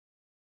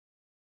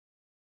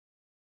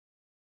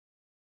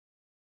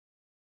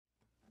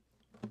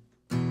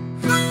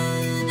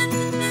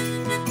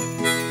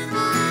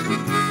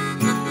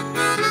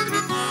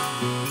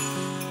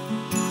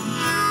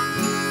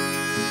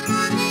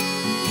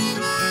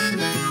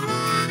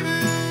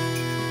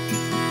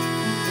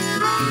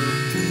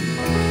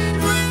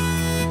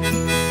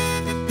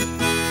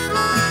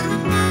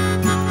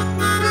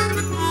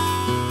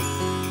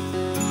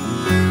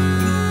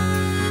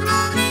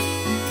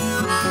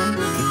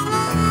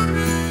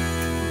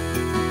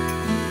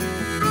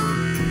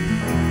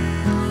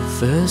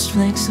First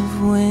flakes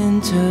of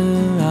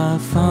winter are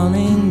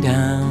falling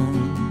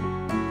down.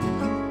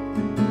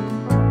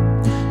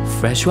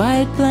 Fresh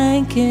white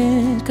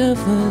blanket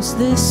covers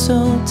this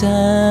old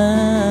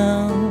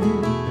town.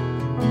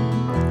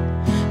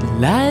 The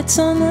lights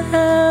on the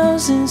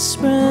houses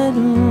spread a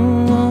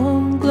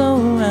warm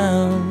glow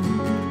around.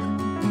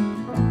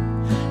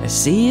 I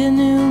see a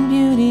new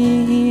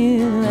beauty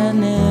here I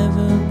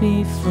never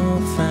before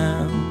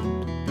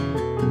found.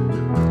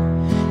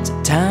 It's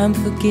a time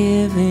for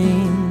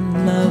giving,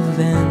 love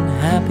and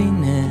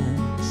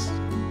happiness,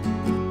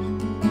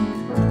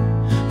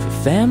 for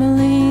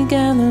family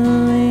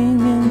gathering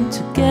and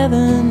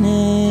togetherness.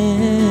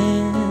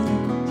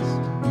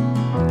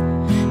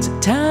 It's a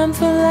time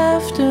for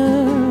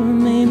laughter,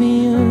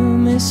 maybe a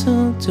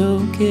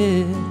mistletoe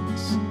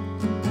kiss.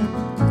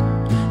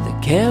 The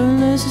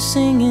carolers are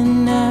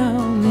singing now,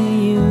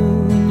 may you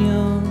and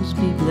yours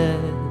be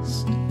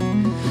blessed.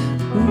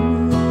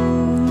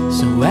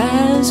 So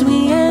as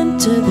we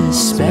enter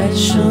this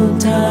special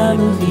time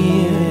of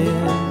year,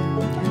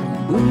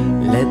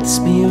 let the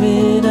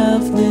spirit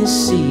of this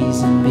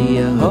season be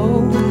a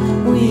hope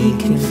we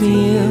can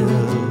feel.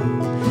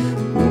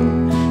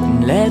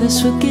 And let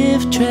us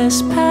forgive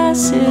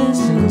trespasses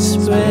and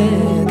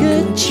spread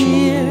good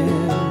cheer.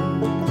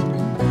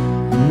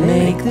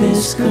 Make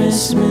this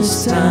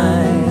Christmas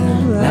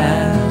time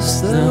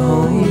last the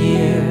whole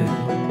year.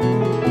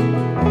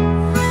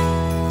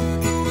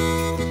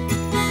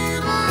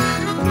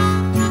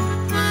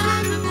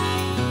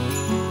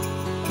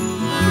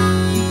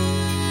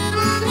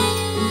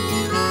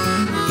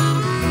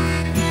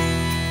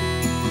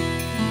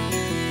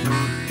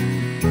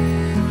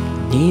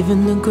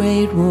 Even the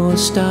Great War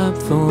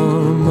stopped for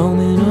a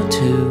moment or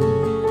two.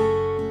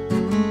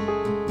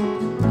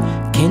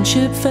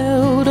 Kinship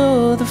felt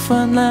o'er the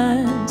front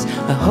lines,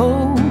 a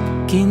hope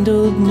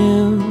kindled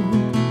new.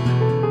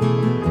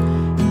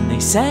 They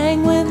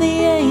sang with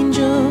the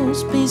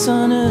angels, peace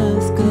on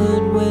earth,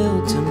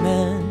 goodwill to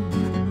men.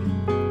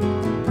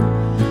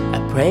 I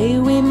pray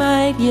we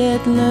might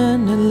yet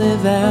learn to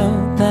live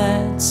out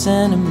that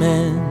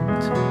sentiment.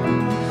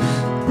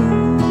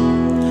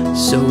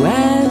 So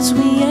as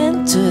we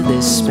enter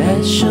this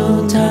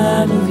special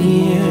time of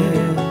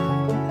year,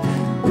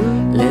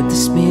 let the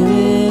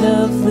spirit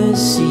of the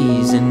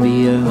season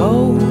be a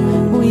hope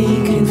we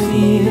can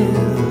feel.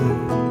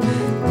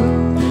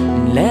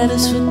 And let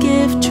us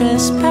forgive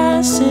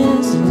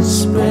trespasses and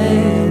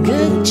spread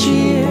good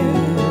cheer.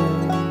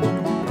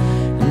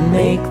 And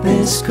make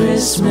this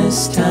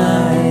Christmas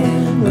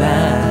time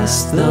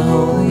last the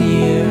whole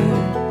year.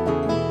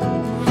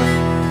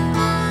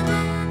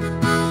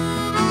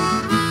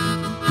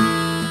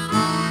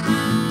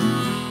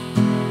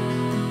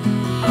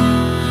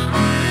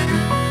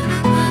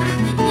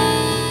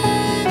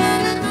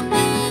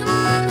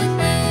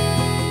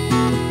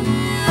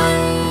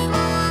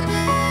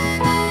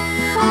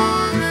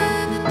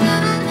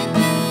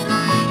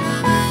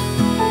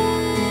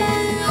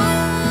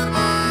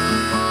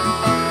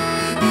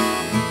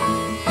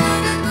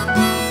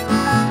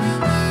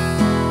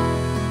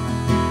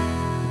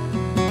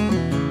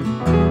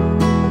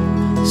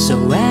 So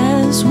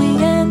as we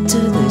enter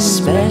this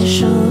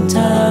special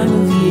time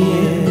of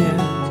year,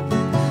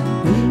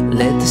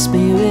 let the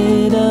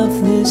spirit of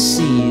this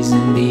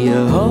season be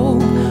a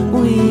hope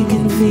we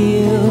can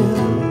feel.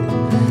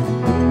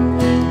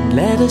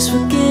 Let us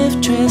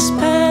forgive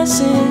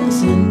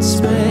trespasses and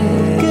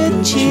spread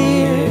good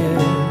cheer.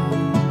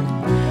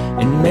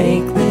 And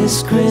make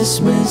this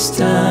Christmas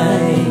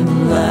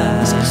time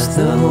last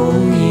the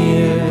whole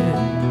year.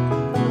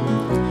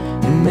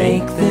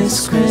 Make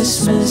this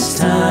Christmas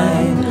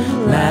time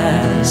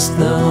last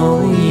the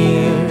whole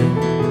year.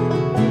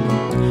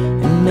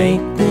 And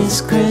make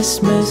this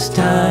Christmas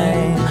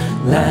time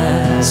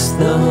last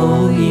the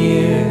whole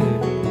year.